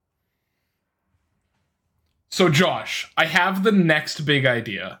So, Josh, I have the next big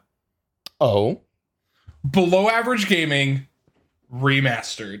idea. Oh. Below Average Gaming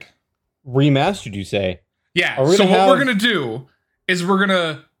remastered. Remastered, you say? Yeah, so what we're going to do is we're going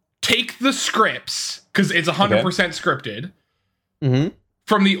to take the scripts, because it's 100% scripted,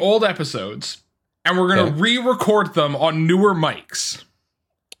 from the old episodes, and we're going to re-record them on newer mics.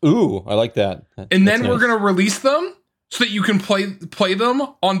 Ooh, I like that. And then we're going to release them so that you can play them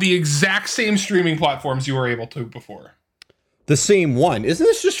on the exact same streaming platforms you were able to before. The same one. Isn't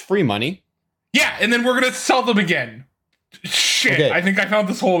this just free money? Yeah, and then we're going to sell them again. Shit, okay. I think I found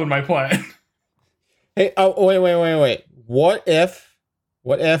this hole in my plan. Hey, wait. What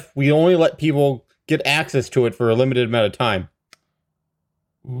if we only let people get access to it for a limited amount of time?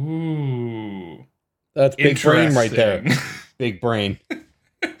 Ooh. That's big brain right there. Big brain.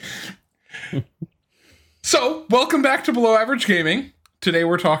 So, welcome back to Below Average Gaming. Today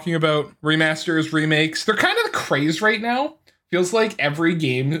we're talking about remasters, remakes. They're kind of the craze right now. Feels like every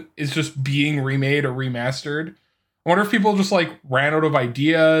game is just being remade or remastered. I wonder if people just ran out of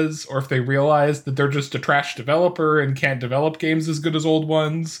ideas, or if they realized that they're just a trash developer and can't develop games as good as old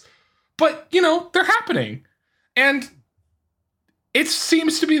ones. But, they're happening. And it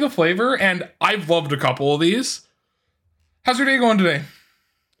seems to be the flavor, and I've loved a couple of these. How's your day going today?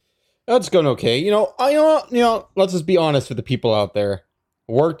 It's going okay. Let's just be honest with the people out there.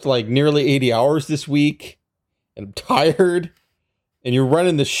 Worked nearly 80 hours this week, and I'm tired, and you're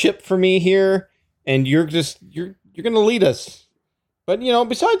running the ship for me here, and you're going to lead us. But,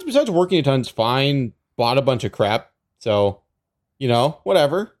 besides working a ton's fine, bought a bunch of crap. So,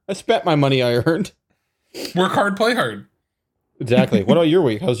 whatever. I spent my money I earned. Work hard, play hard. Exactly. What about your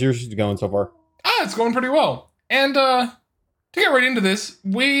week? How's yours going so far? It's going pretty well. And to get right into this,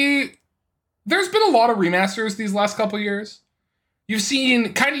 there's been a lot of remasters these last couple years. You've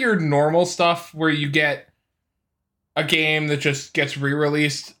seen kind of your normal stuff where you get a game that just gets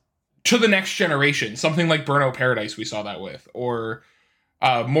re-released to the next generation. Something like Burnout Paradise we saw that with. Or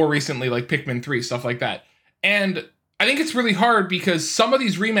more recently like Pikmin 3, stuff like that. And I think it's really hard because some of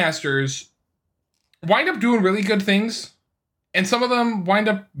these remasters wind up doing really good things. And some of them wind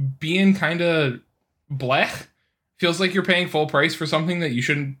up being kind of blech. Feels like you're paying full price for something that you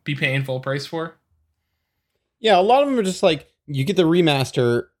shouldn't be paying full price for. Yeah, a lot of them are just you get the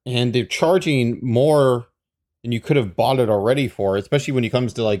remaster and they're charging more than you could have bought it already for, especially when it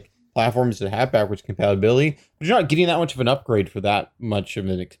comes to platforms that have backwards compatibility. But you're not getting that much of an upgrade for that much of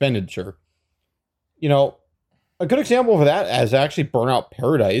an expenditure. A good example of that is actually Burnout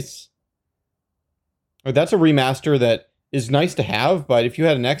Paradise. That's a remaster that is nice to have, but if you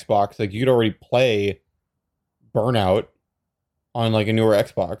had an Xbox, you could already play Burnout on a newer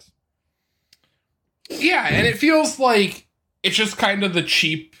Xbox. Yeah, and it feels like it's just kind of a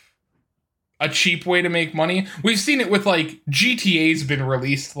cheap way to make money. We've seen it with GTA's been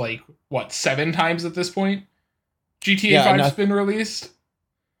released 7 times at this point? GTA 5's been released?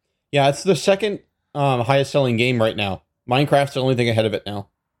 Yeah, it's the second highest selling game right now. Minecraft's the only thing ahead of it now.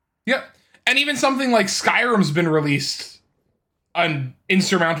 Yep. And even something like Skyrim's been released an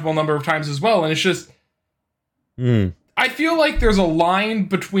insurmountable number of times as well, and it's just I feel like there's a line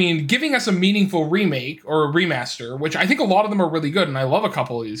between giving us a meaningful remake or a remaster, which I think a lot of them are really good, and I love a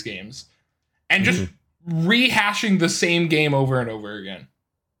couple of these games, and just rehashing the same game over and over again.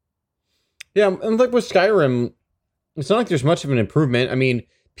 Yeah, and with Skyrim, it's not like there's much of an improvement. I mean,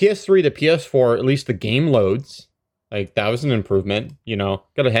 PS3 to PS4, at least the game loads. That was an improvement,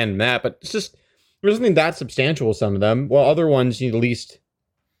 gotta hand them that, but it's just, there's nothing that substantial with some of them, while other ones, you at least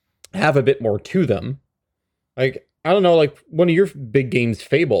have a bit more to them. I don't know, one of your big games,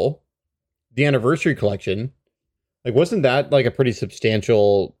 Fable, the Anniversary Collection, wasn't that a pretty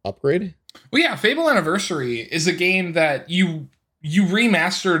substantial upgrade? Well, yeah, Fable Anniversary is a game that you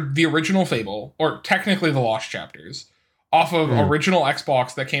remastered the original Fable, or technically the Lost Chapters, off of original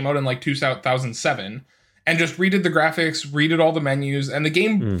Xbox that came out in 2007, and just redid the graphics, redid all the menus, and the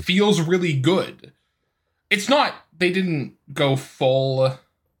game feels really good. It's not, they didn't go full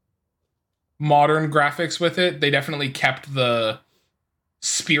modern graphics with it. They definitely kept the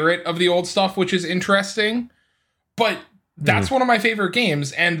spirit of the old stuff, which is interesting. But that's one of my favorite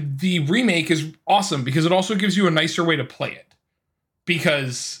games, and the remake is awesome because it also gives you a nicer way to play it.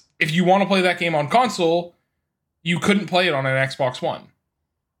 Because if you want to play that game on console, you couldn't play it on an Xbox One.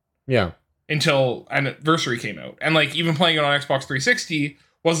 Yeah. Until Anniversary came out. And even playing it on Xbox 360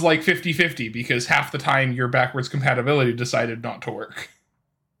 was 50-50 because half the time your backwards compatibility decided not to work.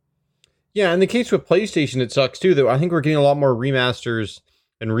 Yeah, in the case with PlayStation, it sucks too, though. I think we're getting a lot more remasters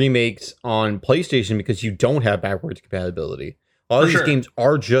and remakes on PlayStation because you don't have backwards compatibility. A lot of these games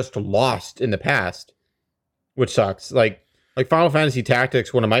are just lost in the past. which sucks. Like Final Fantasy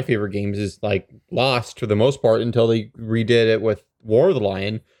Tactics, one of my favorite games, is like lost for the most part until they redid it with War of the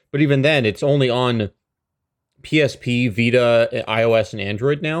Lion. But even then, it's only on PSP, Vita, iOS, and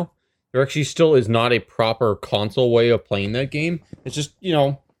Android now. There actually still is not a proper console way of playing that game. It's just,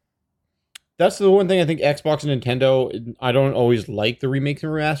 that's the one thing I think Xbox and Nintendo, I don't always like the remakes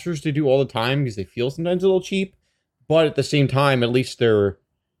and remasters they do all the time because they feel sometimes a little cheap. But at the same time, at least they're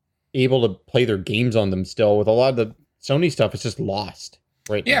able to play their games on them still. With a lot of the Sony stuff, it's just lost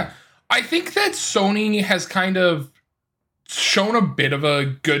right now. Yeah, I think that Sony has kind of shown a bit of a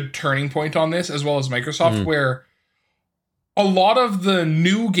good turning point on this, as well as Microsoft, where a lot of the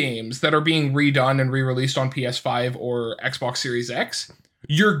new games that are being redone and re-released on PS5 or Xbox Series X,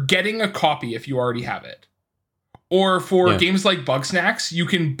 you're getting a copy if you already have it. Or for games like Bugsnax, you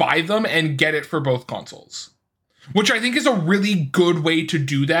can buy them and get it for both consoles. Which I think is a really good way to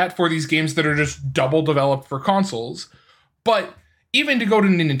do that for these games that are just double developed for consoles. But even to go to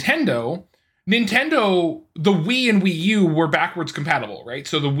Nintendo, the Wii and Wii U were backwards compatible, right?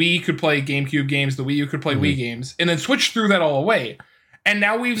 So the Wii could play GameCube games, the Wii U could play Wii games, and then Switch threw that all away. And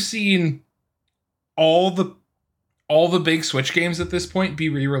now we've seen all the big Switch games at this point be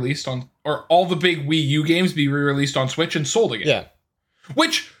re-released on, or all the big Wii U games be re-released on Switch and sold again. Yeah.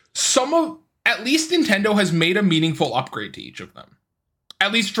 Which at least Nintendo has made a meaningful upgrade to each of them.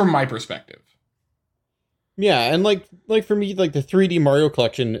 At least from my perspective. Yeah, and like for me, like the 3D Mario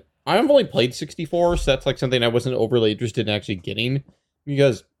collection, I've only played 64, so that's like something I wasn't overly interested in actually getting,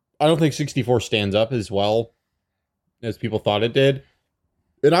 because I don't think 64 stands up as well as people thought it did.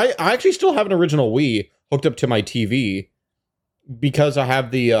 And I actually still have an original Wii hooked up to my TV because I have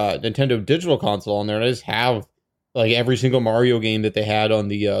the Nintendo Digital Console on there, and I just have like every single Mario game that they had on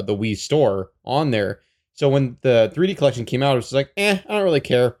the Wii store on there. So when the 3D collection came out, it was just like, I don't really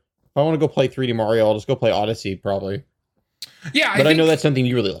care. If I want to go play 3D Mario, I'll just go play Odyssey, probably. Yeah, I know that's something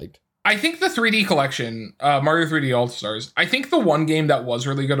you really liked. I think the 3D collection, Mario 3D All-Stars, I think the one game that was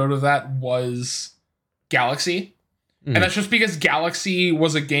really good out of that was Galaxy. And that's just because Galaxy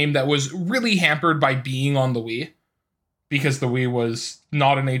was a game that was really hampered by being on the Wii. Because the Wii was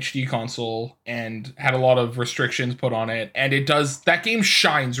not an HD console and had a lot of restrictions put on it. And that game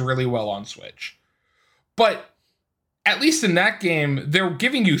shines really well on Switch. But at least in that game, they're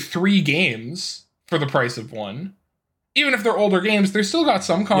giving you 3 games for the price of 1. Even if they're older games, they've still got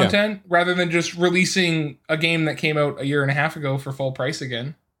some content rather than just releasing a game that came out a year and a half ago for full price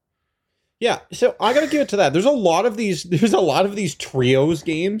again. Yeah, so I gotta give it to that. There's a lot of these trios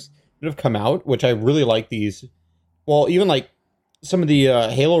games that have come out, which I really like these. Well, even like some of the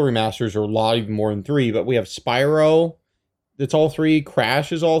Halo remasters are a lot even more than 3, but we have Spyro, that's all 3.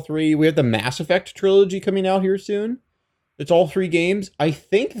 Crash is all 3. We have the Mass Effect trilogy coming out here soon. It's all 3 games. I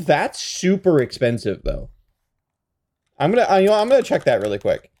think that's super expensive though. I'm gonna check that really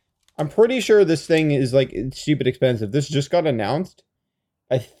quick. I'm pretty sure this thing is like stupid expensive. This just got announced.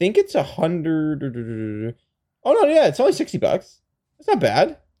 I think it's 100. Oh no, yeah, it's only $60. That's not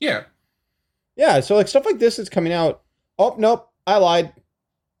bad. Yeah. Yeah, so like stuff like this is coming out. Oh, nope, I lied.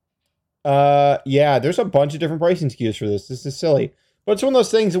 Yeah, there's a bunch of different pricing SKUs for this. This is silly. But it's one of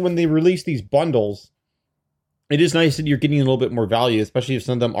those things that when they release these bundles, it is nice that you're getting a little bit more value, especially if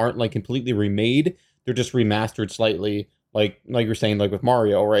some of them aren't like completely remade. They're just remastered slightly, like you're saying, like with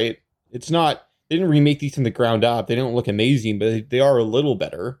Mario, right? It's not, they didn't remake these from the ground up. They don't look amazing, but they are a little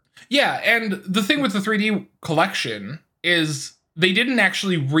better. Yeah, and the thing with the 3D collection is they didn't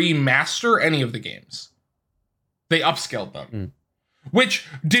actually remaster any of the games. They upscaled them. Which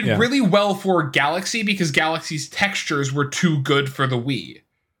did really well for Galaxy because Galaxy's textures were too good for the Wii.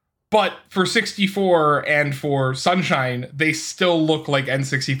 But for 64 and for Sunshine, they still look like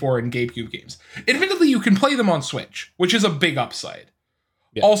N64 and GameCube games. Admittedly, you can play them on Switch, which is a big upside.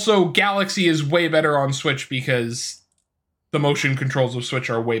 Yeah. Also, Galaxy is way better on Switch because the motion controls of Switch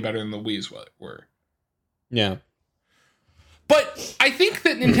are way better than the Wii's were. Yeah. But I think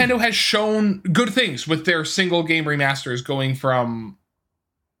that Nintendo has shown good things with their single game remasters going from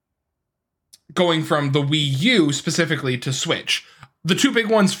the Wii U specifically to Switch. The 2 big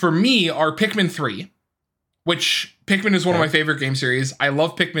ones for me are Pikmin 3, which Pikmin is one of my favorite game series. I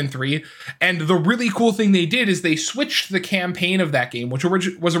love Pikmin 3. And the really cool thing they did is they switched the campaign of that game, which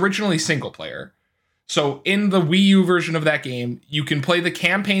was originally single player. So in the Wii U version of that game, you can play the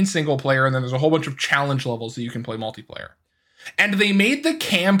campaign single player, and then there's a whole bunch of challenge levels that you can play multiplayer. And they made the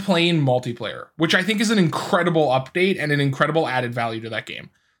campaign multiplayer, which I think is an incredible update and an incredible added value to that game.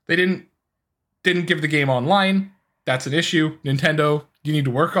 They didn't give the game online. That's an issue. Nintendo, you need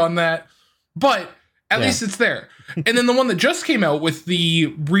to work on that. But at least it's there. And then the one that just came out with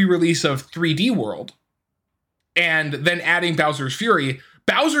the re-release of 3D World, and then adding Bowser's Fury.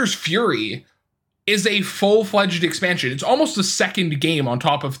 Bowser's Fury is a full-fledged expansion. It's almost a second game on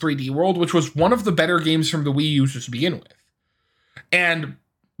top of 3D World, which was one of the better games from the Wii U to begin with. And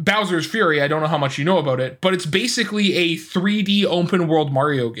Bowser's Fury, I don't know how much you know about it, but it's basically a 3D open world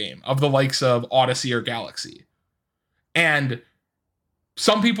Mario game of the likes of Odyssey or Galaxy. And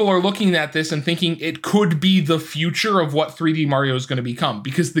some people are looking at this and thinking it could be the future of what 3D Mario is going to become,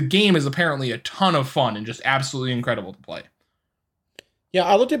 because the game is apparently a ton of fun and just absolutely incredible to play. Yeah,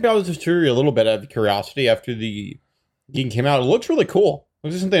 I looked at Bowser's Fury a little bit out of curiosity after the game came out. It looks really cool. It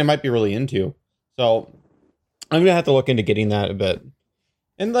looks like something I might be really into. So I'm going to have to look into getting that a bit.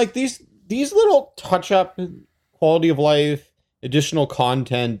 And like these little touch-up, quality of life, additional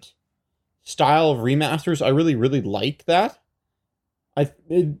content, style of remasters, I really, really like that. It's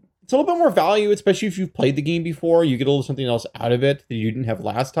a little bit more value, especially if you've played the game before. You get a little something else out of it that you didn't have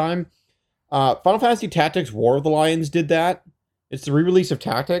last time. Final Fantasy Tactics War of the Lions did that. It's the re-release of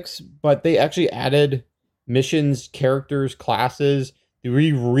Tactics, but they actually added missions, characters, classes. They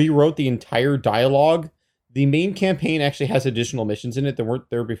rewrote the entire dialogue. The main campaign actually has additional missions in it that weren't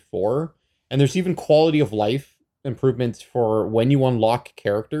there before. And there's even quality of life improvements for when you unlock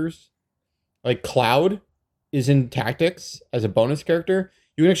characters. Like Cloud is in Tactics as a bonus character.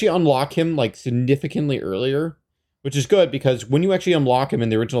 You can actually unlock him like significantly earlier, which is good because when you actually unlock him in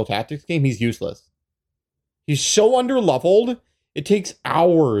the original Tactics game, he's useless. He's so under-leveled, it takes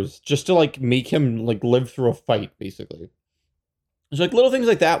hours just to like make him like live through a fight, basically. There's like little things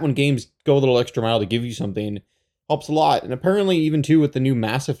like that when games go a little extra mile to give you something, helps a lot. And apparently even too with the new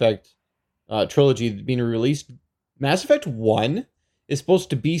Mass Effect trilogy being released, Mass Effect 1 is supposed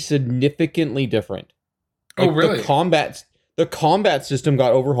to be significantly different. Like, oh, really? The combat system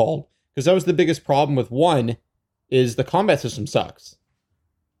got overhauled because that was the biggest problem with 1 is the combat system sucks.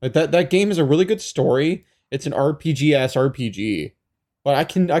 Like that game has a really good story. It's an RPG-ass RPG. But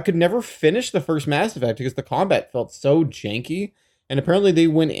I could never finish the first Mass Effect because the combat felt so janky. And apparently they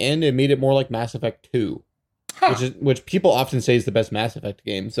went in and made it more like Mass Effect 2, which people often say is the best Mass Effect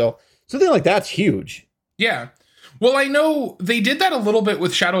game. So something like that's huge. Yeah. Well, I know they did that a little bit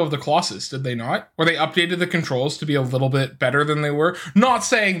with Shadow of the Colossus, did they not? Where they updated the controls to be a little bit better than they were. Not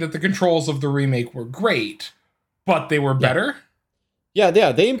saying that the controls of the remake were great, but they were better. Yeah,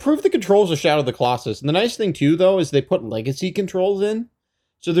 they improved the controls of Shadow of the Colossus. And the nice thing, too, though, is they put legacy controls in.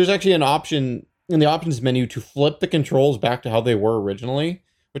 So there's actually an option in the options menu to flip the controls back to how they were originally,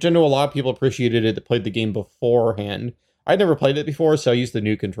 which I know a lot of people appreciated it that played the game beforehand. I'd never played it before, so I used the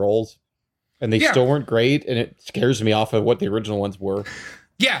new controls. And they still weren't great, and it scares me off of what the original ones were.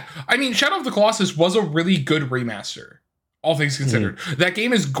 Yeah, I mean, Shadow of the Colossus was a really good remaster, all things considered. That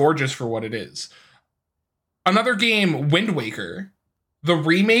game is gorgeous for what it is. Another game, Wind Waker, the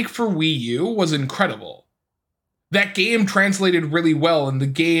remake for Wii U was incredible. That game translated really well, and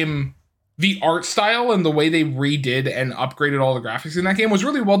the art style and the way they redid and upgraded all the graphics in that game was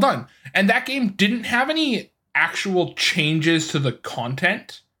really well done. And that game didn't have any actual changes to the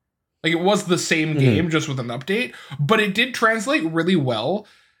content. Like, it was the same game, just with an update, but it did translate really well.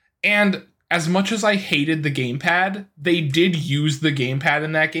 And as much as I hated the gamepad, they did use the gamepad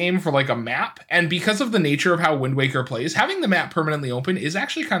in that game for like a map. And because of the nature of how Wind Waker plays, having the map permanently open is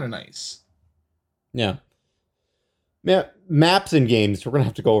actually kind of nice. Yeah. Maps in games, we're going to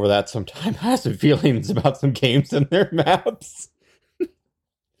have to go over that sometime. I have some feelings about some games and their maps.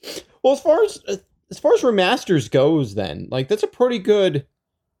 Well, as far as remasters goes then, like that's a pretty good,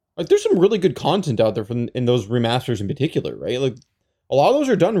 like there's some really good content out there in those remasters in particular, right? Like a lot of those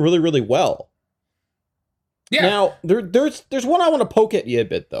are done really, really well. Yeah. Now, there's one I want to poke at you a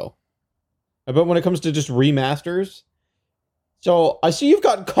bit though. About when it comes to just remasters. So I see you've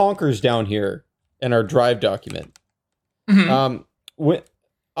got Conkers down here in our Drive document.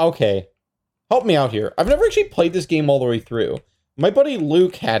 Okay, help me out here. I've never actually played this game all the way through. My buddy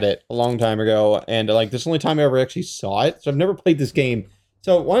Luke had it a long time ago, and like this is the only time I ever actually saw it. So I've never played this game.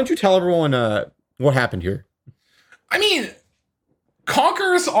 So why don't you tell everyone what happened here? I mean,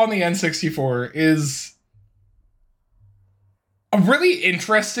 Conkers on the N64 is a really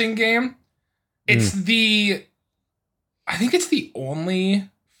interesting game. It's I think it's the only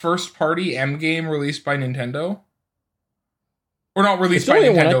first-party M game released by Nintendo. Or not released by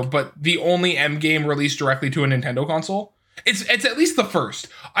Nintendo, but the only M game released directly to a Nintendo console. It's at least the first.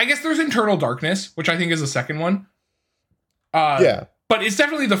 I guess there's Internal Darkness, which I think is the second one. But it's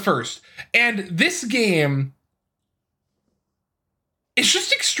definitely the first. And this game is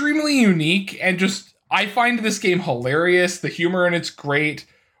just extremely unique, and just I find this game hilarious. The humor in it's great.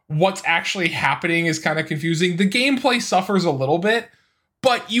 What's actually happening is kind of confusing. The gameplay suffers a little bit,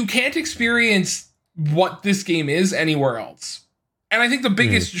 but you can't experience what this game is anywhere else. And I think the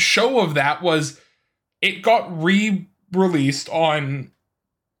biggest show of that was it got re-released on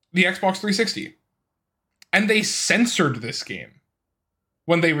the Xbox 360. And they censored this game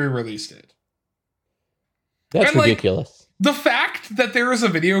when they re-released it. That's ridiculous. The fact that there is a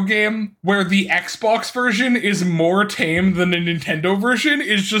video game where the Xbox version is more tame than the Nintendo version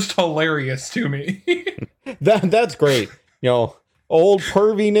is just hilarious to me. That's great. You know, old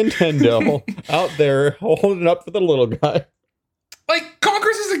pervy Nintendo out there holding up for the little guy. Like,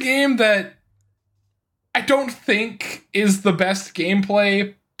 Conquers is a game that I don't think is the best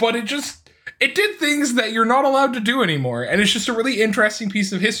gameplay, but it did things that you're not allowed to do anymore. And it's just a really interesting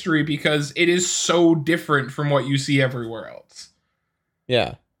piece of history because it is so different from what you see everywhere else.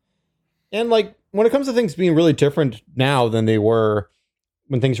 Yeah. And like, when it comes to things being really different now than they were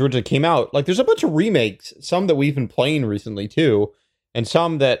when things originally came out, like there's a bunch of remakes, some that we've been playing recently too, and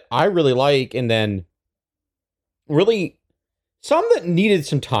some that I really like, and then really some that needed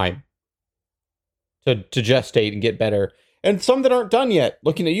some time to gestate and get better. And some that aren't done yet.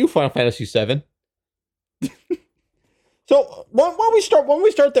 Looking at you, Final Fantasy VII. So when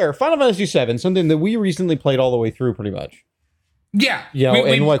we start there, Final Fantasy VII, something that we recently played all the way through, pretty much. Yeah, you know,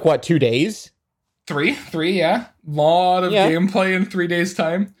 in like what, 2 days? Three, yeah. Lot of gameplay in 3 days'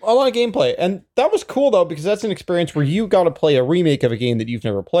 time. A lot of gameplay, and that was cool though because that's an experience where you got to play a remake of a game that you've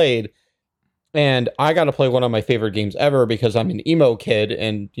never played, and I got to play one of my favorite games ever because I'm an emo kid,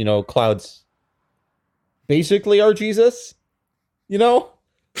 and you know, Cloud's basically our Jesus, you know.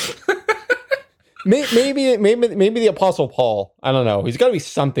 maybe the Apostle Paul. I don't know. He's got to be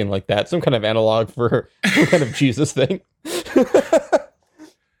something like that, some kind of analog for some kind of Jesus thing.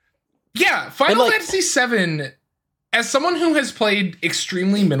 Yeah, Final Fantasy VII. As someone who has played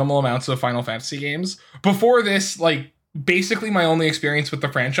extremely minimal amounts of Final Fantasy games before this, like basically my only experience with the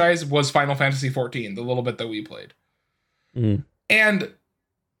franchise was Final Fantasy XIV, the little bit that we played, and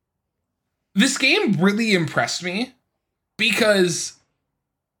this game really impressed me because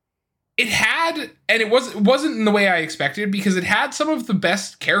it had, and it wasn't in the way I expected, because it had some of the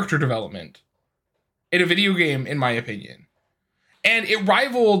best character development in a video game, in my opinion. And it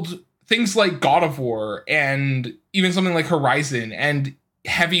rivaled things like God of War and even something like Horizon and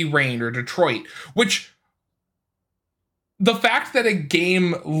Heavy Rain or Detroit, which the fact that a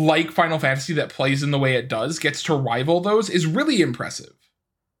game like Final Fantasy that plays in the way it does gets to rival those is really impressive.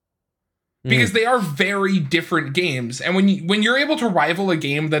 Because they are very different games. And when you're able to rival a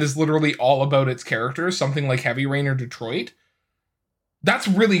game that is literally all about its characters, something like Heavy Rain or Detroit, that's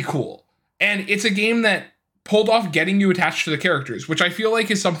really cool. And it's a game that pulled off getting you attached to the characters, which I feel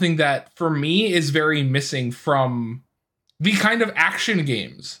like is something that, for me, is very missing from the kind of action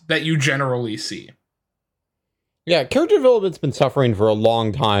games that you generally see. Yeah, character development's been suffering for a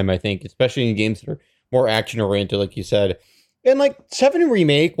long time, I think, especially in games that are more action-oriented, like you said. And like 7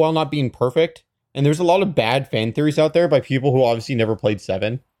 Remake, while not being perfect, and there's a lot of bad fan theories out there by people who obviously never played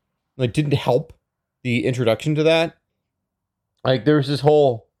 7, like didn't help the introduction to that. Like there's this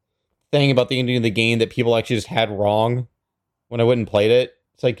whole thing about the ending of the game that people actually just had wrong when I went and played it.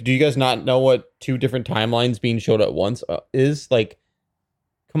 It's like, do you guys not know what 2 different timelines being showed at once is? Like,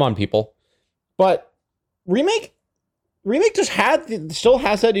 come on, people. But Remake just still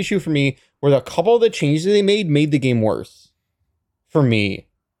has that issue for me where a couple of the changes they made the game worse. For me,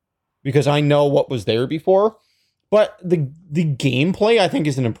 because I know what was there before, but the gameplay I think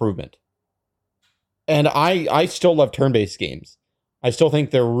is an improvement, and I still love turn-based games. I still think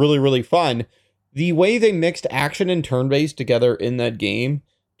they're really, really fun. The way they mixed action and turn-based together in that game,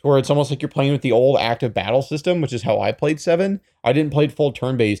 to where it's almost like you're playing with the old active battle system, which is how I played 7. I didn't play it full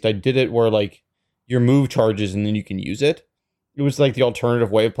turn-based. I did it where like your move charges and then you can use it. It was like the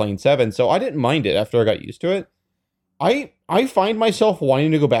alternative way of playing 7, so I didn't mind it after I got used to it. I find myself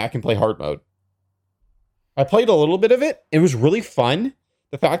wanting to go back and play hard mode. I played a little bit of it. It was really fun.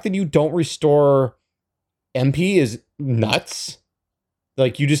 The fact that you don't restore MP is nuts.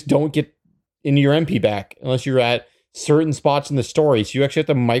 Like, you just don't get into your MP back unless you're at certain spots in the story. So you actually have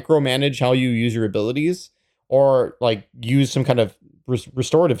to micromanage how you use your abilities, or like use some kind of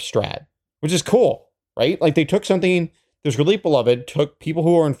restorative strat, which is cool, right? Like, they took something that's really beloved, took people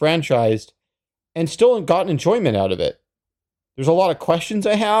who are enfranchised, and still got enjoyment out of it. There's a lot of questions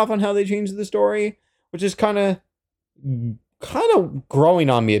I have on how they changed the story, which is kind of growing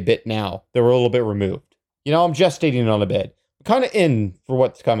on me a bit now that we're a little bit removed. You know, I'm gestating it on a bit. I'm kind of in for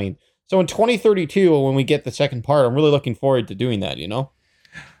what's coming. So in 2032, when we get the second part, I'm really looking forward to doing that, you know?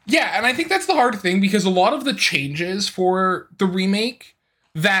 Yeah, and I think that's the hard thing, because a lot of the changes for the remake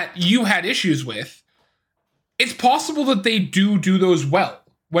that you had issues with, it's possible that they do those well.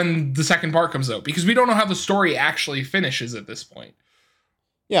 when the second part comes out, because we don't know how the story actually finishes at this point.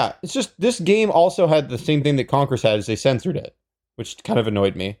 Yeah, it's just this game also had the same thing that Conker's had, is they censored it, which kind of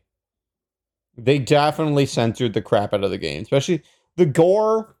annoyed me. They definitely censored the crap out of the game, especially the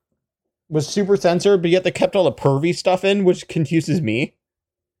gore was super censored, but yet they kept all the pervy stuff in, which confuses me.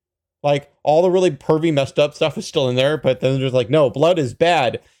 Like, all the really pervy, messed up stuff is still in there, but then there's like, no, blood is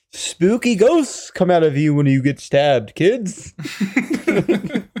bad. Spooky ghosts come out of you when you get stabbed, kids.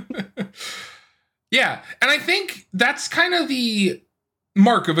 Yeah, and I think that's kind of the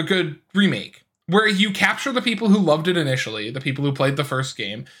mark of a good remake, where you capture the people who loved it initially, the people who played the first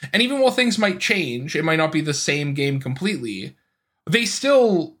game, and even while things might change, it might not be the same game completely, they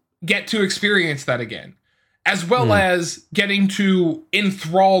still get to experience that again. As well as getting to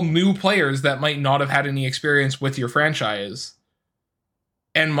enthrall new players that might not have had any experience with your franchise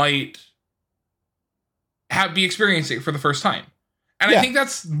and might be experiencing it for the first time. And I think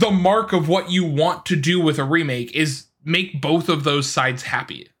that's the mark of what you want to do with a remake, is make both of those sides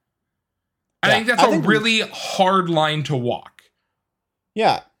happy. I think that's a really hard line to walk.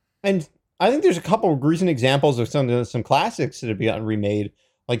 Yeah, and I think there's a couple of recent examples of some classics that have gotten remade,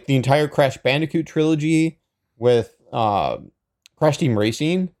 like the entire Crash Bandicoot trilogy, with Crash Team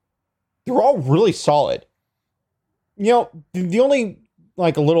Racing. They're all really solid. You know, the only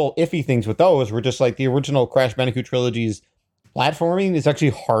like a little iffy things with those were just like the original Crash Bandicoot trilogy's platforming is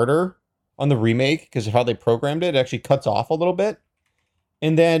actually harder on the remake because of how they programmed it. It actually cuts off a little bit.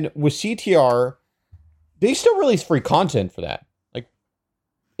 And then with CTR, they still release free content for that. Like,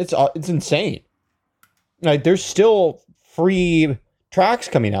 it's insane. Like, there's still free tracks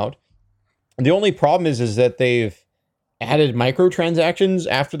coming out. And the only problem is that they've added microtransactions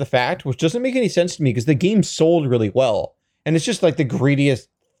after the fact, which doesn't make any sense to me because the game sold really well. And it's just like the greediest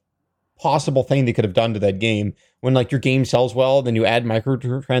possible thing they could have done to that game. When like your game sells well, then you add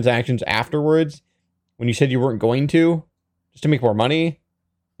microtransactions afterwards when you said you weren't going to, just to make more money.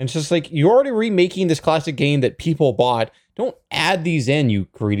 And it's just like, you're already remaking this classic game that people bought. Don't add these in, you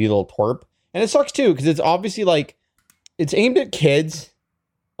greedy little twerp. And it sucks too, because it's obviously like, it's aimed at kids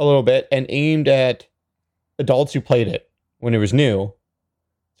a little bit and aimed at adults who played it when it was new.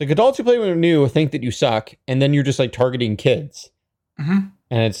 It's like adults who played it when it was new think that you suck, and then you're just like targeting kids. Mm-hmm.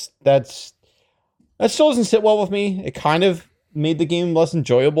 And that still doesn't sit well with me. It kind of made the game less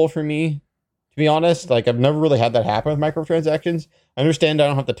enjoyable for me, to be honest. Like, I've never really had that happen with microtransactions. I understand I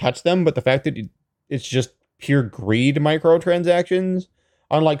don't have to touch them, but the fact that it's just pure greed microtransactions,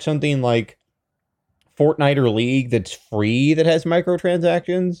 unlike something like Fortnite or League that's free that has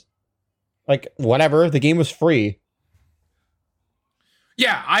microtransactions, like, whatever, the game was free.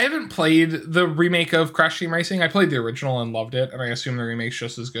 Yeah, I haven't played the remake of Crash Team Racing. I played the original and loved it, and I assume the remake's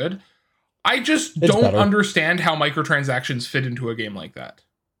just as good. I just don't understand how microtransactions fit into a game like that.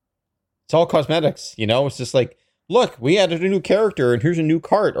 It's all cosmetics, you know? It's just like, look, we added a new character, and here's a new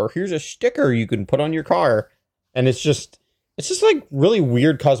cart, or here's a sticker you can put on your car. And it's just like really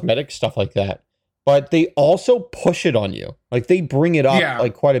weird cosmetic stuff like that. But they also push it on you. Like, they bring it up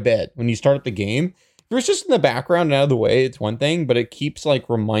like quite a bit when you start the game. If it's just in the background and out of the way, it's one thing, but it keeps like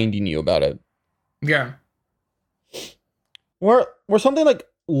reminding you about it. Yeah. Or something like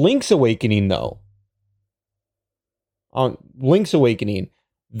Link's Awakening, though. Link's Awakening,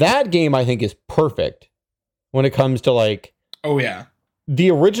 that game I think is perfect when it comes to like, oh yeah,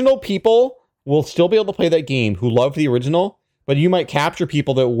 the original people will still be able to play that game who love the original, but you might capture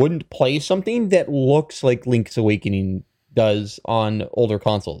people that wouldn't play something that looks like Link's Awakening does on older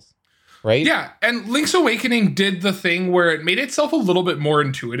consoles, right? Yeah, and Link's Awakening did the thing where it made itself a little bit more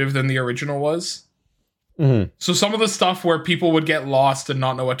intuitive than the original was. Mm-hmm. So some of the stuff where people would get lost and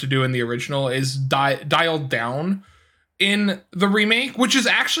not know what to do in the original is dialed down in the remake, which is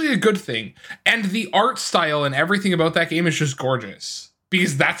actually a good thing. And the art style and everything about that game is just gorgeous,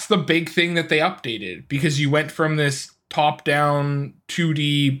 because that's the big thing that they updated, because you went from this top-down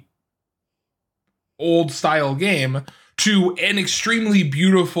 2D old style game to an extremely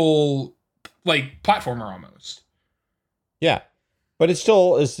beautiful like platformer almost. Yeah. But it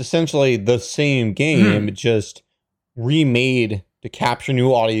still is essentially the same game, just remade to capture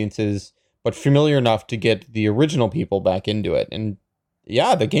new audiences, but familiar enough to get the original people back into it. And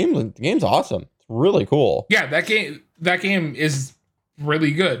yeah, the game's awesome. It's really cool. Yeah, that game is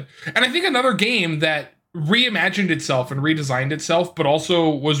really good. And I think another game that reimagined itself and redesigned itself, but also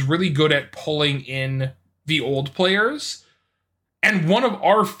was really good at pulling in the old players, and one of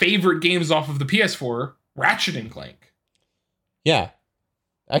our favorite games off of the PS4, Ratchet and Clank. Yeah.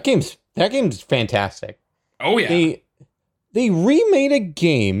 That game's fantastic. Oh yeah. They remade a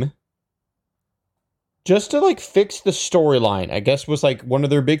game just to like fix the storyline, I guess was like one of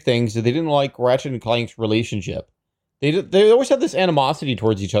their big things that they didn't like Ratchet and Clank's relationship. They always had this animosity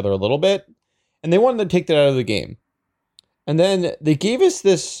towards each other a little bit, and they wanted to take that out of the game. And then they gave us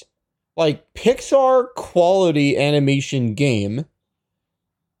this like Pixar quality animation game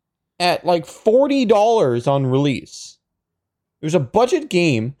at like $40 on release. It was a budget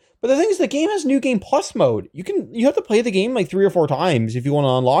game, but the thing is the game has New Game Plus mode. You have to play the game like 3 or 4 times if you want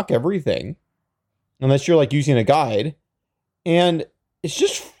to unlock everything. Unless you're like using a guide. And it's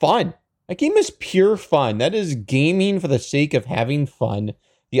just fun. That game is pure fun. That is gaming for the sake of having fun.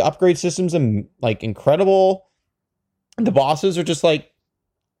 The upgrade systems are like incredible. The bosses are just like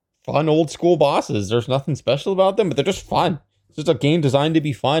fun old school bosses. There's nothing special about them, but they're just fun. It's just a game designed to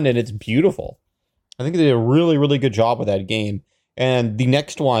be fun, and it's beautiful. I think they did a really, really good job with that game. And the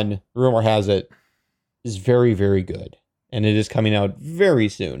next one, rumor has it, is very, very good. And it is coming out very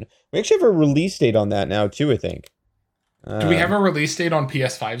soon. We actually have a release date on that now, too, I think. Do we have a release date on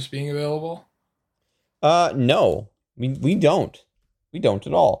PS5s being available? No. We don't. We don't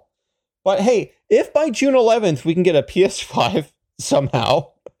at all. But hey, if by June 11th we can get a PS5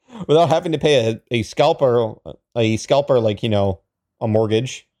 somehow, without having to pay a scalper like, a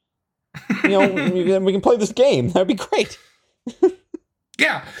mortgage, then we can play this game. That'd be great.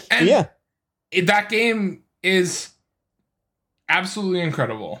 Yeah. And yeah. That game is absolutely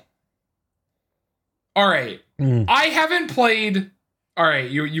incredible. All right. I haven't played... All right,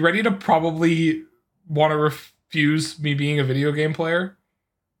 you ready to probably want to refuse me being a video game player?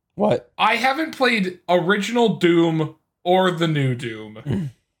 What? I haven't played original Doom or the new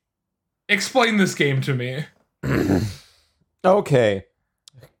Doom. Explain this game to me. Okay.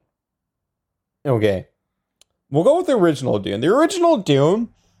 We'll go with the original Doom. The original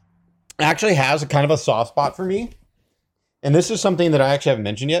Doom actually has a kind of a soft spot for me. And this is something that I actually haven't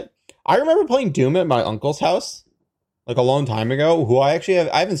mentioned yet. I remember playing Doom at my uncle's house, like a long time ago, who I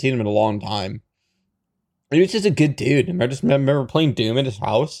haven't seen him in a long time. And he was just a good dude. I just remember playing Doom at his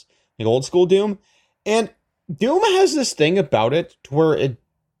house, like old school Doom. And Doom has this thing about it to where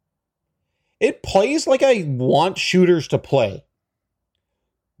it plays like I want shooters to play.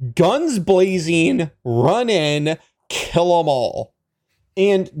 Guns blazing, run in, kill them all.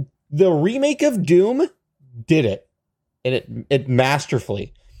 And the remake of Doom did it. And it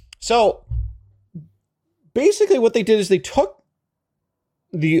masterfully. So basically what they did is they took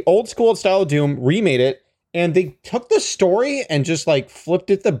the old school style of Doom, remade it, and they took the story and just like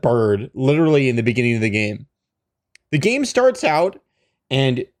flipped it the bird literally in the beginning of the game. The game starts out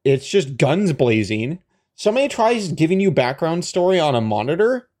and it's just guns blazing. Somebody tries giving you background story on a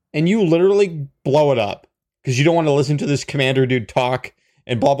monitor and you literally blow it up because you don't want to listen to this commander dude talk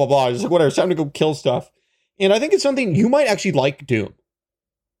and blah, blah, blah. It's like, whatever, it's time to go kill stuff. And I think it's something you might actually like Doom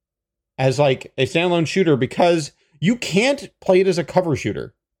as like a standalone shooter because you can't play it as a cover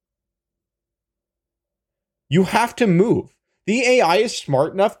shooter. You have to move. The AI is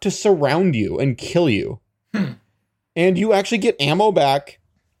smart enough to surround you and kill you. And you actually get ammo back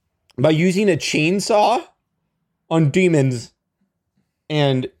by using a chainsaw on demons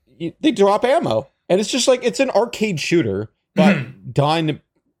and they drop ammo. And it's just like, it's an arcade shooter, but done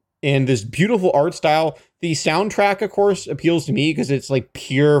in this beautiful art style. The soundtrack, of course, appeals to me because it's like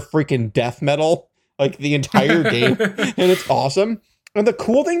pure freaking death metal, like the entire game. And it's awesome. And the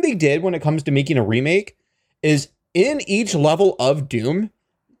cool thing they did when it comes to making a remake is in each level of Doom,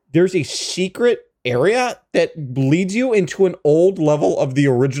 there's a secret area that leads you into an old level of the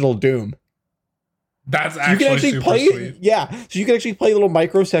original Doom. That's actually super sweet. Yeah, so you can actually play little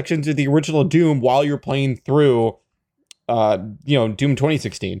micro sections of the original Doom while you're playing through, Doom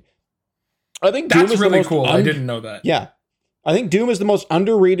 2016. I think that's Doom is really cool. I didn't know that. Yeah, I think Doom is the most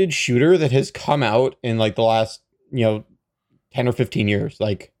underrated shooter that has come out in like the last 10 or 15 years.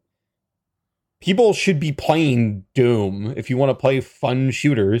 Like, people should be playing Doom if you want to play fun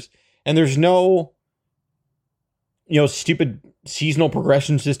shooters. And there's no, stupid seasonal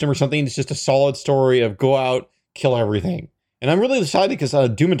progression system or something. It's just a solid story of go out, kill everything. And I'm really excited because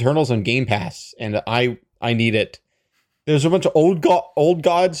Doom Eternal's on Game Pass, and I need it. There's a bunch of old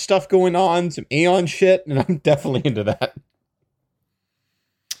god stuff going on, some Aeon shit, and I'm definitely into that.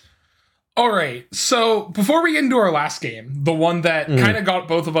 All right, so before we get into our last game, the one that kind of got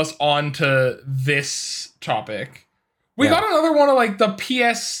both of us onto this topic, we got another one of like the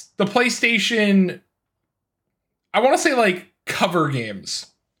PlayStation, I want to say like cover games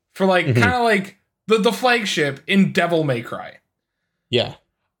for like kind of like the flagship in Devil May Cry. Yeah.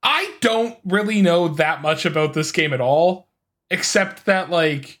 I don't really know that much about this game at all, except that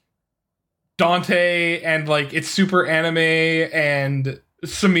like Dante and like it's super anime and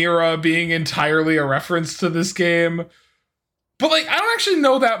Samira being entirely a reference to this game. But, like, I don't actually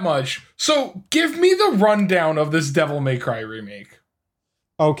know that much. So, give me the rundown of this Devil May Cry remake.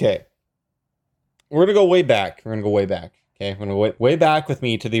 Okay. We're going to go way back. Okay? We're going to go way back with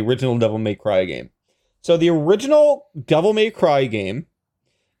me to the original Devil May Cry game. So, the original Devil May Cry game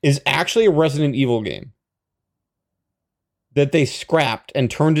is actually a Resident Evil game that they scrapped and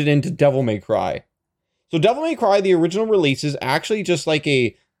turned it into Devil May Cry. So, Devil May Cry, the original release, is actually just like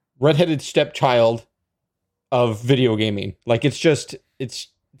a redheaded stepchild of video gaming. Like, it's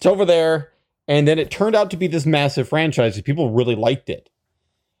over there, and then it turned out to be this massive franchise and people really liked it.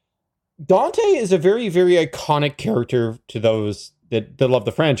 Dante is a very, very iconic character to those that love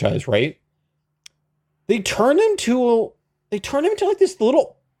the franchise, right? They turned him into like this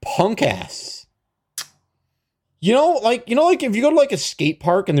little punk ass. Like if you go to like a skate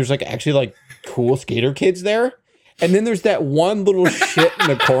park and there's like actually like cool skater kids there, and then there's that one little shit in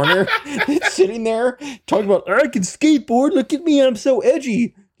the corner that's sitting there talking about, I can skateboard, look at me, I'm so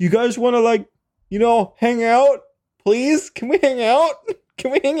edgy. You guys want to like, hang out? Please? Can we hang out?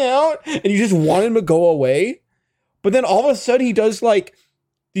 And you just want him to go away. But then all of a sudden he does like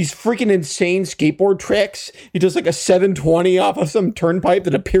these freaking insane skateboard tricks. He does like a 720 off of some turnpike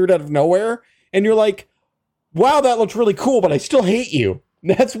that appeared out of nowhere. And you're like, wow, that looks really cool, but I still hate you.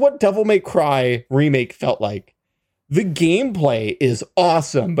 That's what Devil May Cry remake felt like. The gameplay is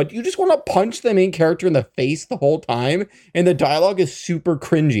awesome, but you just want to punch the main character in the face the whole time, and the dialogue is super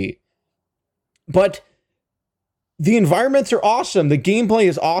cringy. But the environments are awesome. The gameplay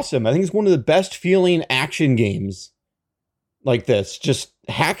is awesome. I think it's one of the best feeling action games like this. Just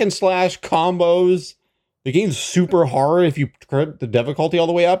hack and slash combos. The game's super hard. If you turn the difficulty all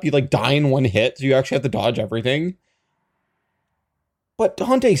the way up, you like die in one hit, so you actually have to dodge everything. But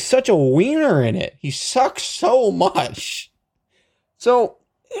Dante's such a wiener in it. He sucks so much. So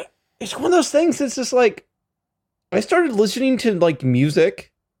it's one of those things that's just like, I started listening to like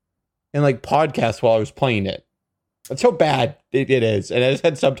music and like podcasts while I was playing it. That's how bad it is. And I just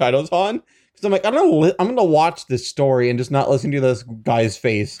had subtitles on because I'm like, I'm gonna watch this story and just not listen to this guy's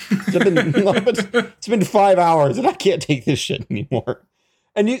face. It's been 5 hours and I can't take this shit anymore.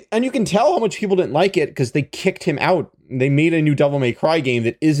 And you can tell how much people didn't like it because they kicked him out. They made a new Devil May Cry game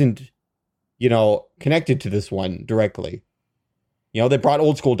that isn't, connected to this one directly. They brought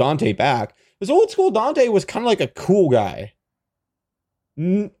old school Dante back. Because old school Dante was kind of like a cool guy.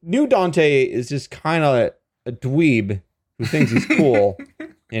 New Dante is just kind of a dweeb who thinks he's cool,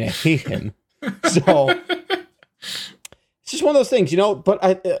 and I hate him. So it's just one of those things, But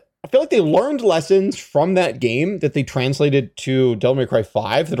I feel like they learned lessons from that game that they translated to Devil May Cry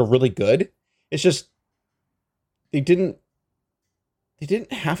 5 that are really good. It's just they didn't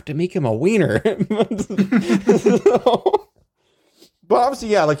have to make him a wiener. So, but obviously,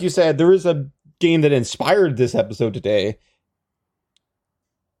 yeah, like you said, there is a game that inspired this episode today.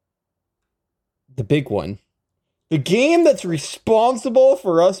 The big one. The game that's responsible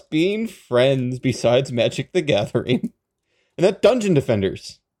for us being friends besides Magic the Gathering. And that's Dungeon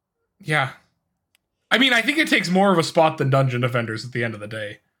Defenders. Yeah. I mean, I think it takes more of a spot than Dungeon Defenders at the end of the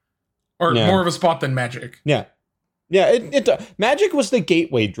day. Or more of a spot than Magic. Yeah. Yeah, Magic was the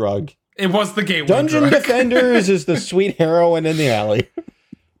gateway drug. It was the gateway Dungeon drug. Defenders is the sweet heroin in the alley.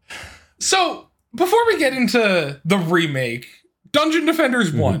 So, before we get into the remake, Dungeon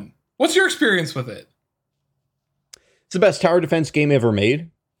Defenders 1, what's your experience with it? It's the best tower defense game ever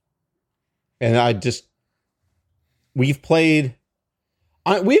made. And we've played,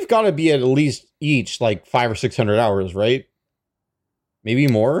 we've got to be at least each like 500 or 600 hours, right? Maybe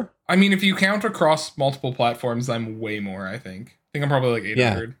more? I mean, if you count across multiple platforms, I'm way more, I think. I think I'm probably like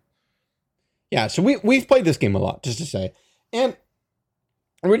 800. Yeah, so we've played this game a lot, just to say. And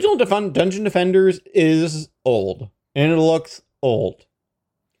original Dungeon Defenders is old. And it looks old.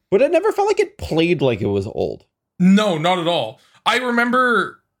 But it never felt like it played like it was old. No, not at all. I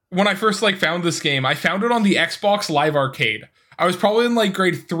remember when I first found this game, I found it on the Xbox Live Arcade. I was probably in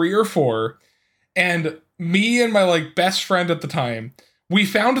grade 3 or 4. And me and my best friend at the time, we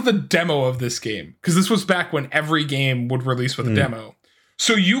found the demo of this game, because this was back when every game would release with a demo.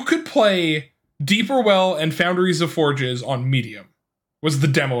 So you could play Deeper Well and Foundries of Forges on Medium, was the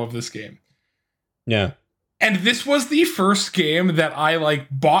demo of this game. Yeah. And this was the first game that I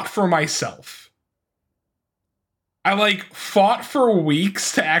bought for myself. I fought for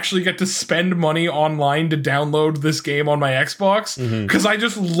weeks to actually get to spend money online to download this game on my Xbox, because I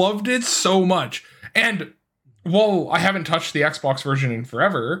just loved it so much. And well, I haven't touched the Xbox version in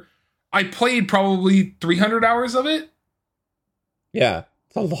forever. I played probably 300 hours of it. Yeah,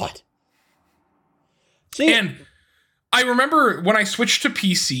 it's a lot. See? And I remember when I switched to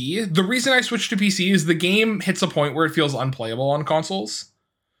PC, the reason I switched to PC is the game hits a point where it feels unplayable on consoles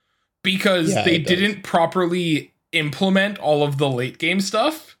because they didn't properly implement all of the late game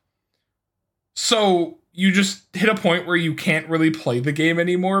stuff. So you just hit a point where you can't really play the game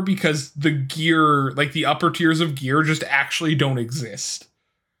anymore because the gear, like the upper tiers of gear, just actually don't exist.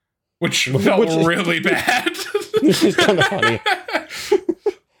 Which felt really bad. Which is kind of funny.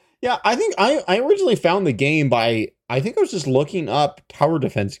 Yeah, I think I originally found the game by, I think I was just looking up tower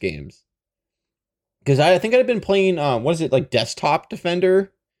defense games. Because I think I'd been playing, what is it, like Desktop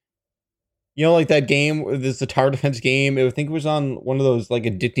Defender? You know, like that game, there's the tower defense game. I think it was on one of those like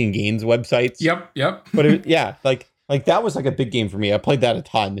addicting games websites. Yep. But yeah, like that was like a big game for me. I played that a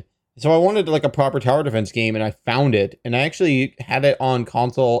ton. So I wanted like a proper tower defense game and I found it. And I actually had it on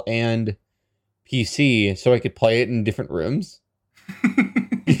console and PC so I could play it in different rooms.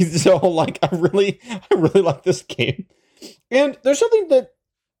 So like I really like this game. And there's something that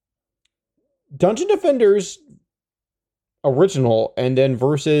Dungeon Defenders original and then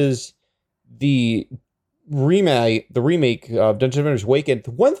versus the remake of Dungeon Defenders Awakened.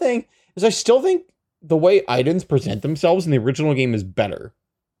 One thing is I still think the way items present themselves in the original game is better.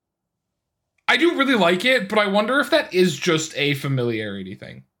 I do really like it, but I wonder if that is just a familiarity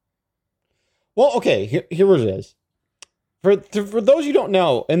thing. Well, okay, here it is. For those you don't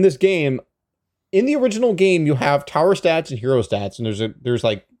know, in this game, in the original game, you have tower stats and hero stats, and there's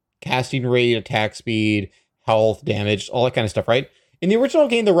like casting rate, attack speed, health, damage, all that kind of stuff, right? In the original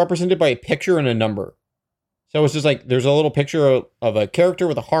game, they're represented by a picture and a number. So it's just like, there's a little picture of a character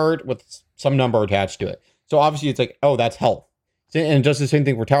with a heart with some number attached to it. So obviously it's like, oh, that's health. And it does the same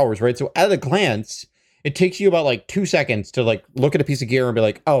thing for towers, right? So at a glance, it takes you about like 2 seconds to like look at a piece of gear and be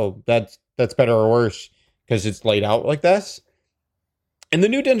like, oh, that's better or worse because it's laid out like this. In the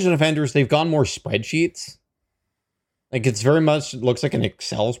new Dungeon Defenders, they've gone more spreadsheets. Like it's very much, it looks like an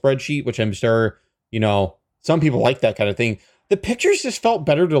Excel spreadsheet, which I'm sure, you know, some people like that kind of thing. The pictures just felt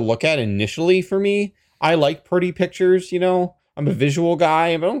better to look at initially for me. I like pretty pictures, you know. I'm a visual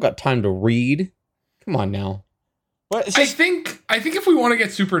guy, but I don't got time to read. Come on now. But it's just, I think if we want to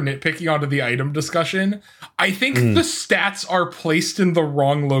get super nitpicky onto the item discussion, I think the stats are placed in the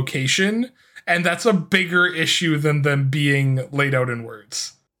wrong location, and that's a bigger issue than them being laid out in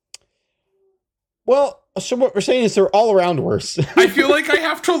words. Well, so what we're saying is they're all around worse. I feel like I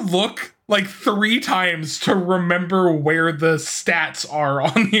have to look like 3 times to remember where the stats are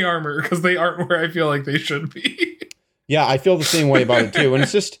on the armor because they aren't where I feel like they should be. Yeah, I feel the same way about it too. And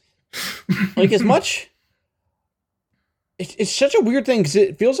it's just like as much. It's such a weird thing because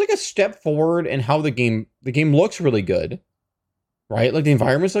it feels like a step forward in how the game looks really good, right? Like the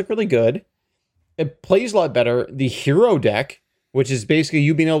environments look really good. It plays a lot better. The hero deck, which is basically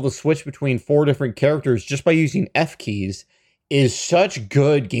you being able to switch between 4 different characters just by using F keys, is such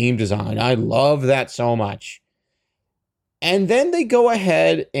good game design. I love that so much. And then they go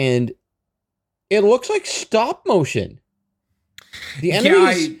ahead and it looks like stop motion. The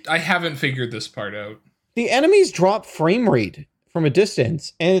enemies, yeah, I haven't figured this part out. The enemies drop frame rate from a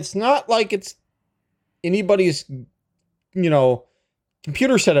distance, and it's not like it's anybody's, you know,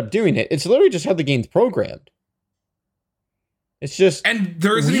 computer setup doing it. It's literally just how the game's programmed. It's just and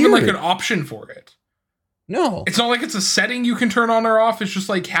there isn't even like an option for it. No. It's not like it's a setting you can turn on or off. It's just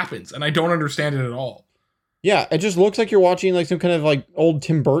like happens, and I don't understand it at all. Yeah, it just looks like you're watching like some kind of like old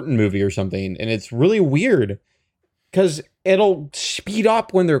Tim Burton movie or something, and it's really weird because it'll speed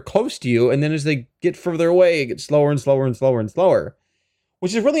up when they're close to you, and then as they get further away, it gets slower and slower and slower and slower,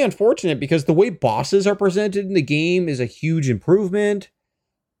 which is really unfortunate because the way bosses are presented in the game is a huge improvement.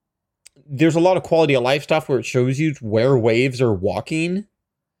 There's a lot of quality of life stuff where it shows you where waves are walking,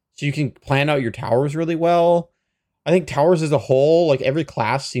 so you can plan out your towers really well. I think towers as a whole, like every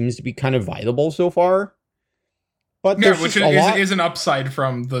class seems to be kind of viable so far. But yeah, which is an upside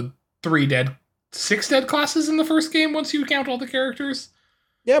from the 6 dead classes in the first game once you count all the characters.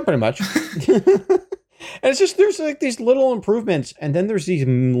 Yeah, pretty much. And it's just, there's like these little improvements, and then there's these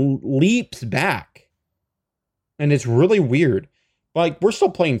leaps back. And it's really weird. Like, we're still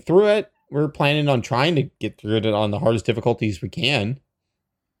playing through it. We're planning on trying to get through it on the hardest difficulties we can.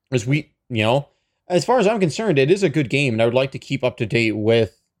 As we, you know, as far as I'm concerned, it is a good game, and I would like to keep up to date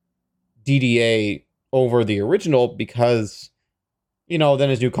with DDA over the original because, you know, then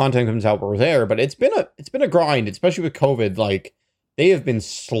as new content comes out, we're there. But it's been a grind, especially with COVID. Like, they have been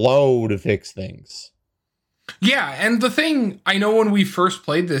slow to fix things. Yeah, and the thing, I know when we first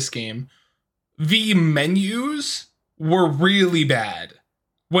played this game, the menus were really bad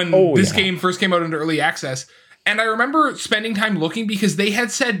when this game first came out into early access. And I remember spending time looking because they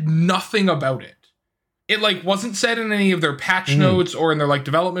had said nothing about it it like wasn't said in any of their patch notes or in their like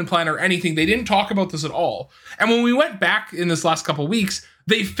development plan or anything. They didn't talk about this at all. And when we went back in this last couple weeks,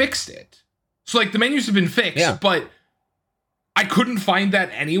 they fixed it. So like the menus have been fixed, but I couldn't find that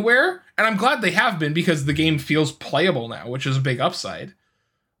anywhere. And I'm glad they have been, because the game feels playable now, which is a big upside.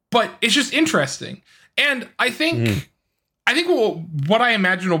 But it's just interesting. And I think what I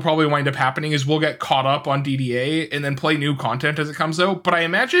imagine will probably wind up happening is we'll get caught up on DDA and then play new content as it comes out. But I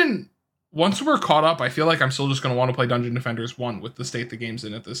imagine once we're caught up, I feel like I'm still just going to want to play Dungeon Defenders 1 with the state the game's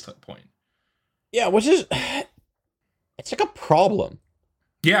in at this point. Yeah, which is, it's like a problem.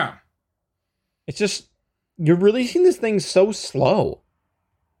 Yeah. It's just, you're releasing this thing so slow.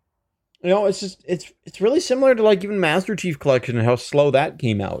 You know, it's just, it's really similar to like even Master Chief Collection and how slow that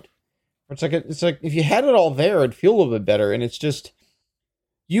came out. It's like if you had it all there, it'd feel a little bit better. And it's just,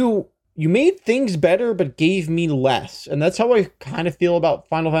 you made things better, but gave me less. And that's how I kind of feel about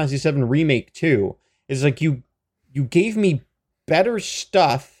Final Fantasy VII Remake too. Is like you gave me better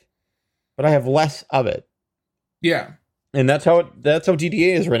stuff, but I have less of it. Yeah. And that's how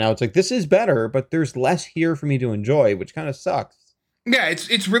DDA is right now. It's like, this is better, but there's less here for me to enjoy, which kind of sucks. Yeah,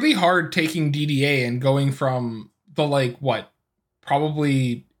 it's really hard taking DDA and going from the like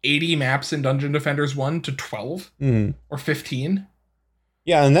probably 80 maps in Dungeon Defenders 1 to 12 or 15.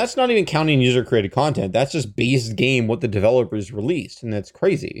 Yeah, and that's not even counting user-created content. That's just base game, what the developers released, and that's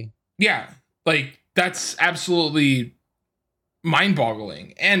crazy. Yeah, like, that's absolutely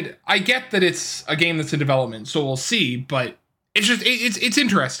mind-boggling. And I get that it's a game that's in development, so we'll see, but it's just, it's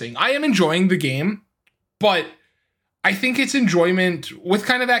interesting. I am enjoying the game, but I think it's enjoyment with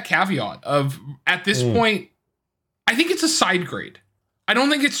kind of that caveat of, at this point, I think it's a side grade. I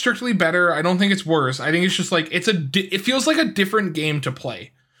don't think it's strictly better. I don't think it's worse. I think it's just like, it feels like a different game to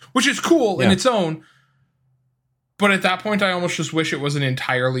play, which is cool in its own. But at that point, I almost just wish it was an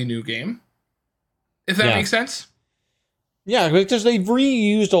entirely new game. If that makes sense. Yeah, because they've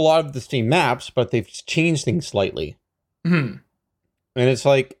reused a lot of the same maps, but they've changed things slightly. Mm-hmm. And it's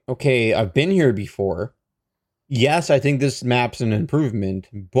like, okay, I've been here before. Yes, I think this map's an improvement,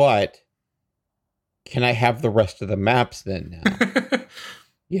 but can I have the rest of the maps then now?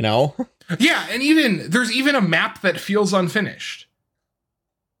 You know? Yeah, and there's even a map that feels unfinished.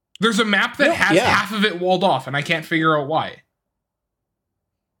 There's a map that has half of it walled off, and I can't figure out why.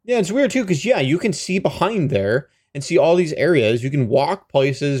 Yeah, it's weird too, because you can see behind there and see all these areas. You can walk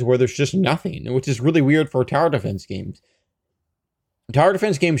places where there's just nothing, which is really weird for tower defense games. Tower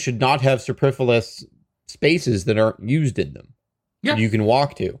defense games should not have superfluous spaces that aren't used in them. Yeah. You can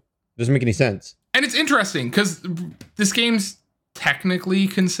walk to. Doesn't make any sense. And it's interesting because this game's technically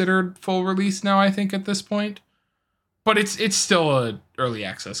considered full release now, I think, at this point. But it's still an early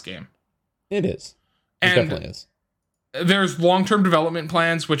access game. It is. It definitely is. There's long-term development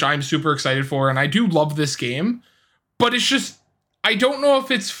plans, which I'm super excited for, and I do love this game. But it's just, I don't know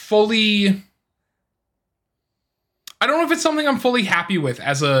if it's fully... I don't know if it's something I'm fully happy with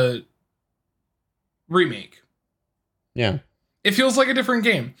as a remake. Yeah. It feels like a different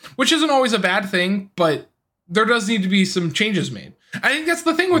game, which isn't always a bad thing, but there does need to be some changes made. I think that's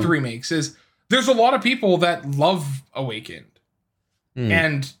the thing with remakes is there's a lot of people that love Awakened.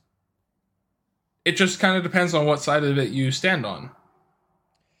 And it just kind of depends on what side of it you stand on.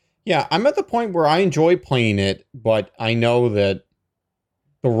 Yeah, I'm at the point where I enjoy playing it, but I know that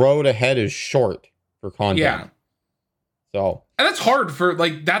the road ahead is short for content. Yeah. So. And that's hard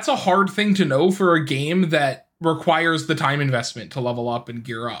that's a hard thing to know for a game that requires the time investment to level up and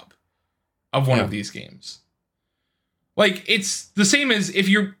gear up of one of these games. Like, it's the same as if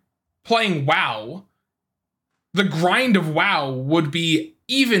you're playing WoW, the grind of WoW would be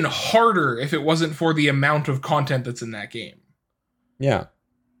even harder if it wasn't for the amount of content that's in that game. Yeah.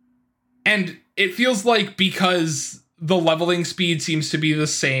 And it feels like because the leveling speed seems to be the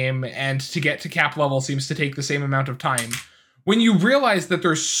same and to get to cap level seems to take the same amount of time, when you realize that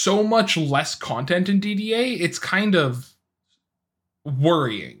there's so much less content in DDA, it's kind of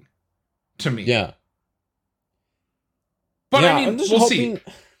worrying to me. Yeah. But I mean, we'll see.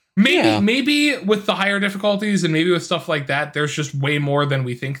 Maybe with the higher difficulties and maybe with stuff like that, there's just way more than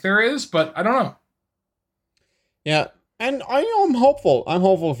we think there is, but I don't know. Yeah. And I'm hopeful. I'm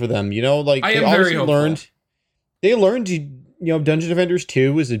hopeful for them. You know, like I am very hopeful. They learned, Dungeon Defenders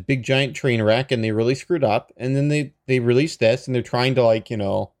 2 was a big giant train wreck and they really screwed up. And then they released this and they're trying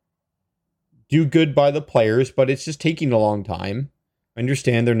to do good by the players, but it's just taking a long time. I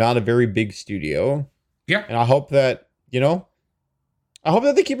understand they're not a very big studio. Yeah. And I hope that,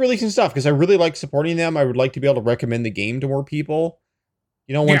 they keep releasing stuff because I really like supporting them. I would like to be able to recommend the game to more people.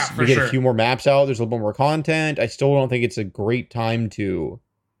 Once we get a few more maps out, there's a little bit more content. I still don't think it's a great time to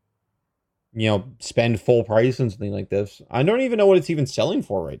spend full price on something like this. I don't even know what it's even selling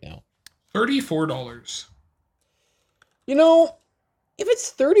for right now. $34. If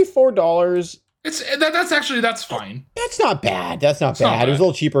it's $34, that's fine. That's not bad. That's not bad. It was a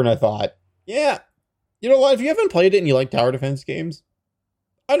little cheaper than I thought. Yeah. You know what? If you haven't played it and you like tower defense games,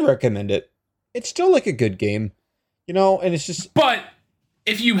 I'd recommend it. It's still like a good game, and it's just. But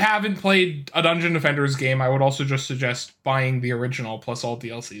if you haven't played a Dungeon Defenders game, I would also just suggest buying the original plus all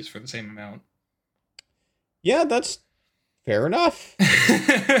DLCs for the same amount. Yeah, that's fair enough.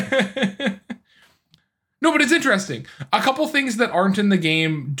 No, but it's interesting. A couple things that aren't in the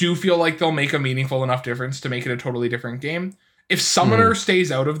game do feel like they'll make a meaningful enough difference to make it a totally different game. If Summoner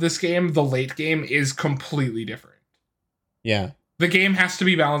stays out of this game, the late game is completely different. Yeah. The game has to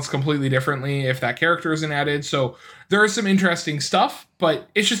be balanced completely differently if that character isn't added. So there is some interesting stuff, but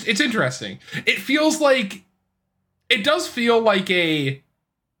it's interesting. It does feel like a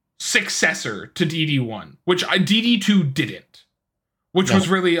successor to DD1, which DD2 didn't, which was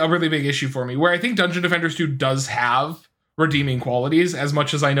really a really big issue for me, where I think Dungeon Defenders 2 does have redeeming qualities, as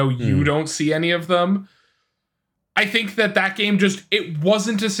much as I know you don't see any of them. I think that game it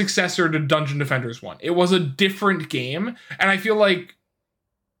wasn't a successor to Dungeon Defenders 1. It was a different game, and I feel like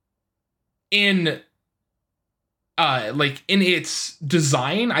in its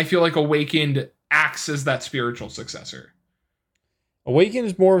design, I feel like Awakened acts as that spiritual successor. Awakened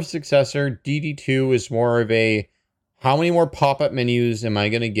is more of a successor. DD2 is more of a, how many more pop-up menus am I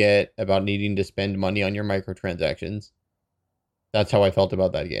going to get about needing to spend money on your microtransactions? That's how I felt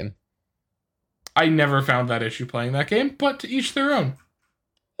about that game. I never found that issue playing that game, but to each their own.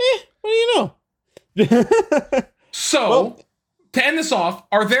 What do you know? So, to end this off,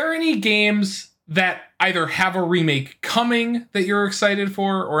 are there any games that either have a remake coming that you're excited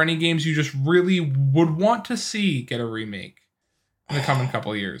for, or any games you just really would want to see get a remake in the coming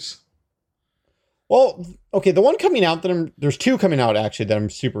couple of years? Well, okay, the one coming out there's two coming out actually that I'm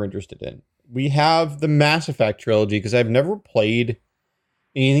super interested in. We have the Mass Effect trilogy, because I've never played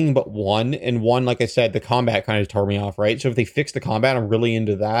anything but one, and one, like I said, the combat kind of tore me off, right? So if they fix the combat, I'm really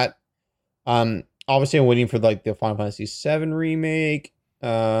into that. Obviously I'm waiting for like the Final Fantasy VII remake.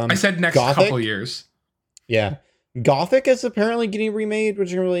 I said next Gothic. couple years. Yeah. Gothic is apparently getting remade,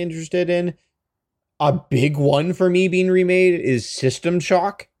 which I'm really interested in. A big one for me being remade is System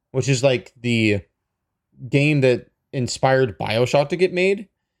Shock, which is like the game that inspired BioShock to get made.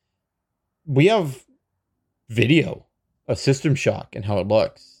 We have video of System Shock and how it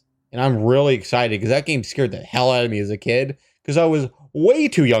looks, and I'm really excited because that game scared the hell out of me as a kid, because I was way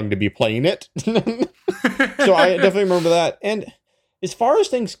too young to be playing it. So I definitely remember that. And as far as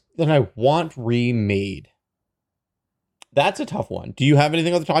things that I want remade, that's a tough one. Do you have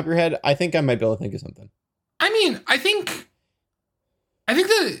anything on the top of your head? I think I might be able to think of something. I mean, I think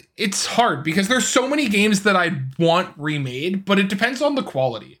that it's hard because there's so many games that I want remade, but it depends on the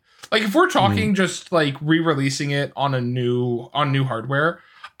quality. Like if we're talking just like re-releasing it on new hardware,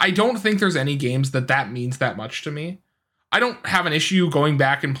 I don't think there's any games that means that much to me. I don't have an issue going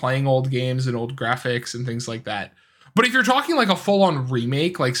back and playing old games and old graphics and things like that. But if you're talking like a full-on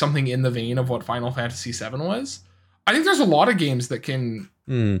remake, like something in the vein of what Final Fantasy VII was, I think there's a lot of games that can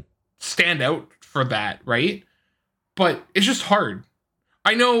stand out for that, right? But it's just hard.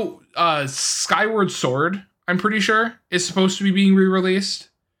 I know Skyward Sword, I'm pretty sure, is supposed to be being re-released.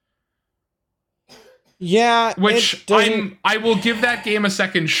 Yeah, which I will give that game a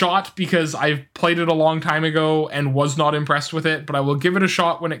second shot because I've played it a long time ago and was not impressed with it, but I will give it a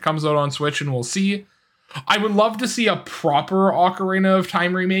shot when it comes out on Switch and we'll see. I would love to see a proper Ocarina of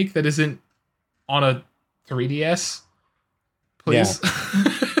Time remake that isn't on a 3DS. Please.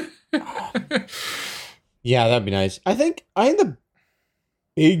 Yeah, yeah, that'd be nice. I think the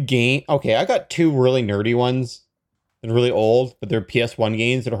big game. Okay, I got two really nerdy ones. They're really old, but they're PS1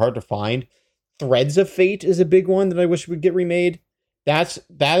 games that are hard to find. Threads of Fate is a big one that I wish would get remade. That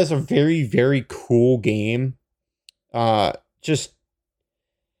is a very, very cool game. Just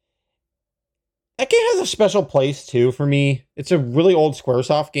that game has a special place too for me. It's a really old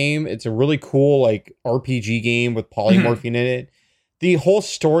Squaresoft game. It's a really cool like RPG game with polymorphing in it. The whole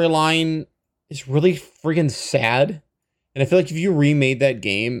storyline is really freaking sad. And I feel like if you remade that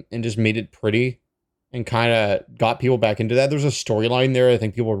game and just made it pretty and kind of got people back into that, there's a storyline there I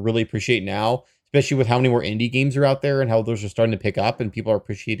think people really appreciate now, especially with how many more indie games are out there and how those are starting to pick up and people are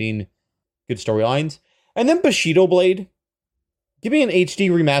appreciating good storylines. And then Bushido Blade. Give me an HD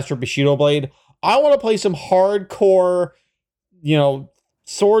remaster of Bushido Blade. I want to play some hardcore,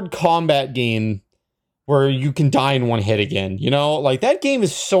 sword combat game where you can die in one hit again. Like that game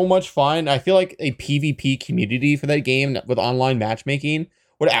is so much fun. I feel like a PvP community for that game with online matchmaking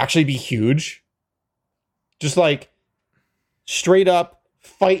would actually be huge. Just like straight up,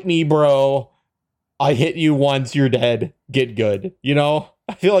 fight me, bro. I hit you once, you're dead. Get good. You know?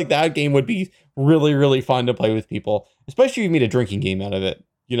 I feel like that game would be really, really fun to play with people, especially if you made a drinking game out of it.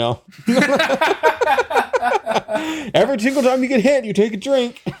 You know? Every single time you get hit, you take a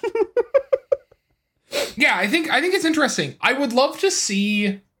drink. Yeah, I think it's interesting. I would love to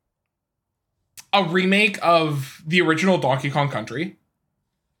see a remake of the original Donkey Kong Country.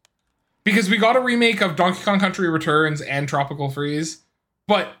 Because we got a remake of Donkey Kong Country Returns and Tropical Freeze.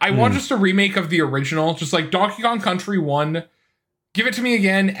 But I want just a remake of the original. Just like Donkey Kong Country 1. Give it to me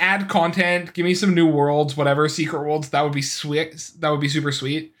again. Add content. Give me some new worlds. Whatever. Secret worlds. That would be sweet. That would be super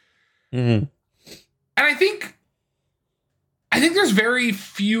sweet. Mm-hmm. And I think there's very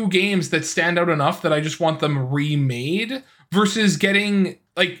few games that stand out enough that I just want them remade versus getting,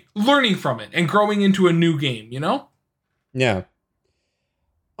 like, learning from it and growing into a new game, you know? Yeah.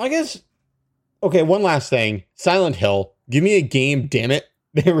 I guess, okay, one last thing. Silent Hill. Give me a game, damn it.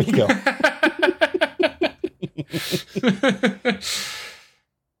 There we go.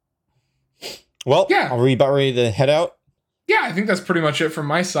 Well, yeah. Are we about ready to head out? Yeah, I think that's pretty much it from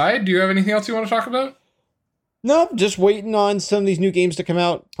my side. Do you have anything else you want to talk about? Nope, just waiting on some of these new games to come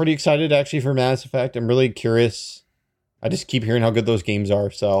out. Pretty excited, actually, for Mass Effect. I'm really curious. I just keep hearing how good those games are,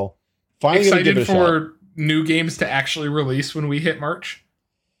 so finally excited for new games to actually release when we hit March.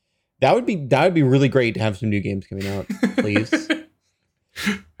 That would be really great to have some new games coming out, please.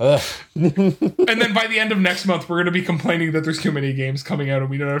 And then by the end of next month, we're going to be complaining that there's too many games coming out and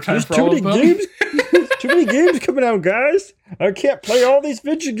we don't have time for all of them. Too many games coming out, guys. I can't play all these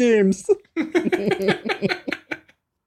video games.